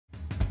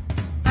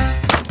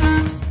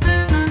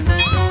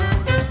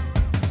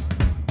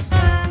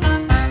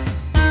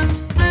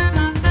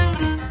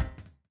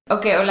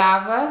Okay,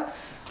 Olave,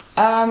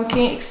 can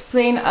you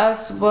explain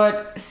us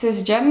what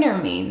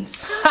cisgender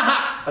means?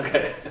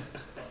 Okay.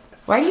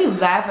 Why do you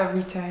laugh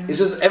every time? It's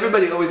just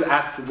everybody always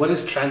asks, what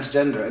is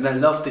transgender? And I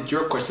love that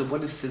your question,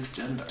 what is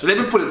cisgender? So let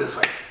me put it this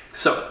way.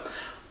 So,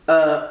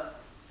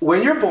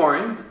 when you're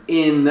born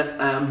in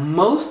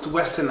most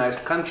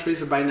westernized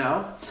countries by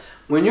now,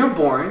 when you're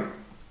born,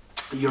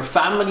 your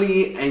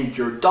family and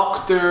your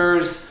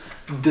doctors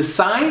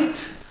decide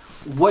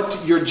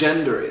what your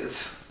gender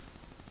is.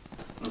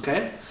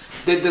 Okay?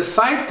 They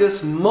decide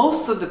this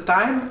most of the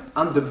time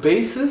on the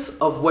basis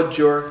of what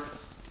your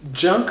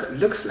junk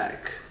looks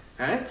like.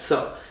 Right?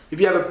 So, if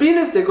you have a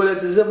penis, they go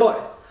like this is a boy.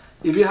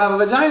 If you have a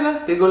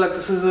vagina, they go like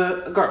this is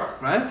a girl,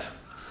 right?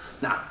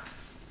 Now,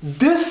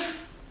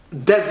 this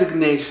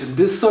designation,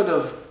 this sort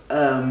of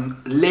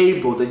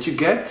label that you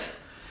get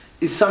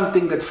is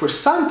something that for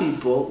some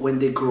people, when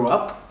they grow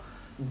up,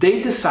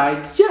 they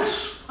decide,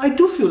 yes, I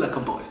do feel like a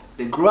boy.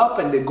 They grow up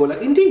and they go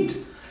like,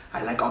 indeed,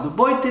 I like all the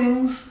boy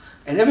things,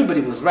 and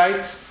everybody was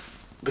right,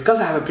 because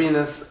I have a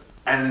penis,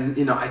 and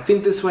you know, I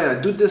think this way, and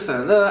I do this,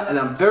 and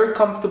I'm very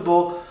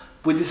comfortable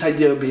with this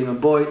idea of being a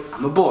boy.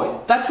 I'm a boy.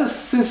 That's a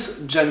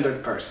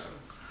cisgendered person.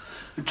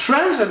 A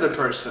transgender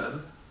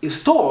person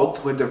is told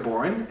when they're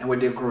born and when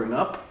they're growing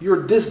up,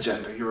 you're this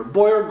gender. You're a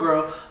boy or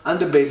girl on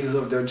the basis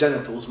of their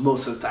genitals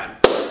most of the time.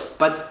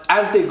 But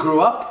as they grow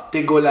up,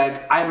 they go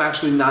like, I'm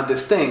actually not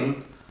this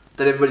thing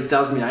that everybody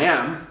tells me I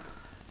am.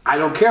 I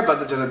don't care about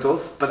the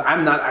genitals, but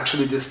I'm not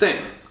actually this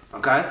thing,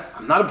 okay?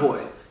 I'm not a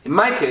boy. In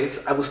my case,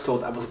 I was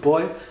told I was a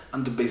boy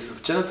on the basis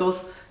of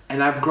genitals,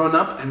 and I've grown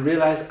up and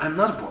realized I'm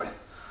not a boy.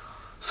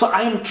 So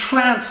I am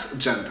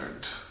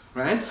transgendered,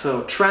 right?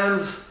 So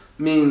trans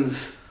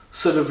means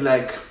sort of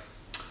like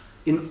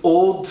in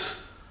old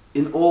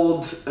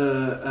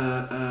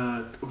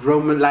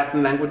Roman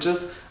Latin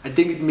languages, I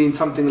think it means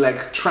something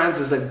like trans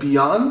is like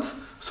beyond,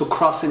 so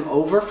crossing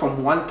over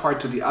from one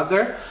part to the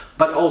other,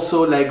 but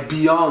also like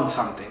beyond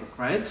something,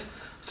 right?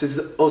 So it's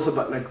also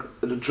about like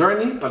the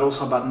journey, but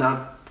also about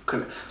not.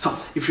 So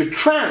if you're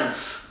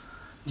trans,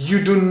 you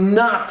do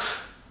not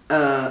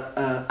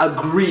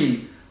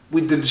agree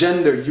with the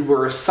gender you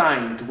were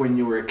assigned when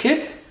you were a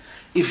kid.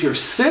 If you're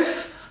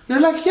cis, you're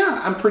like,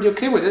 yeah, I'm pretty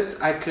okay with it.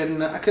 I can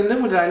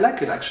live with it. I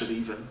like it actually,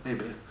 even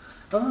maybe.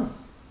 Oh,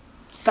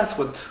 that's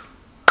what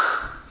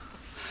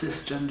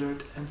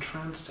cisgendered and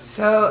transgendered.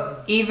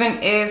 So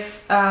even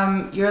if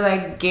you're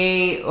like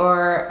gay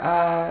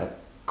or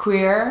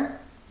queer,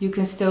 you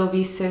can still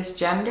be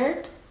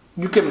cisgendered?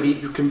 You can be.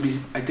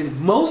 I think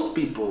most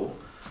people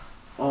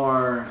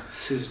are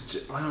cis.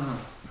 I don't know.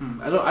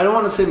 I don't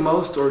want to say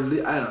most or I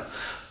don't know.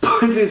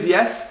 Point is,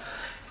 yes,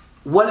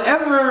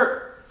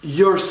 whatever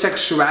your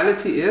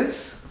sexuality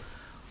is,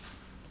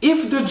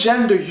 if the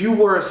gender you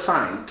were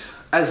assigned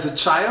as a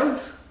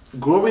child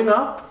growing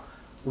up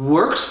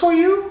works for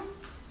you,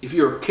 if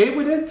you're okay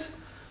with it,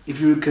 if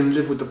you can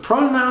live with the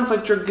pronouns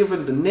that you're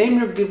given, the name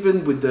you're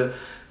given, with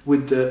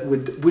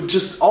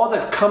just all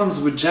that comes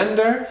with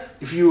gender,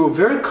 if you are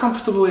very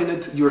comfortable in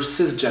it, you're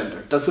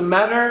cisgender. Doesn't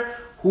matter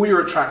who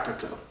you're attracted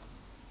to.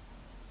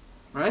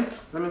 Right? Does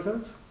that make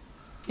sense?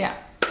 Yeah.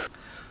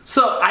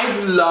 So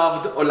I've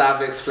loved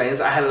Olave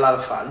Explains. I had a lot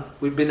of fun.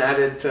 We've been at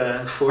it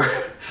for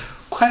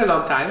quite a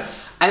long time.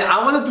 And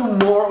I want to do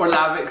more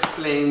Olave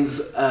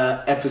Explains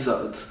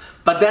episodes.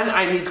 But then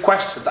I need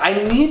questions.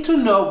 I need to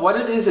know what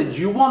it is that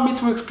you want me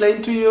to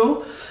explain to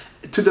you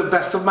to the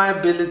best of my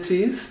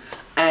abilities.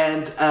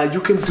 And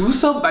you can do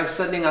so by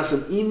sending us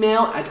an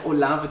email at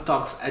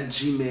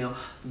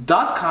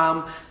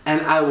olavetalks@gmail.com,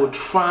 and I will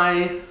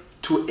try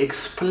to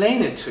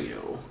explain it to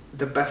you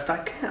the best I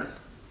can.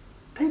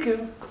 Thank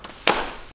you.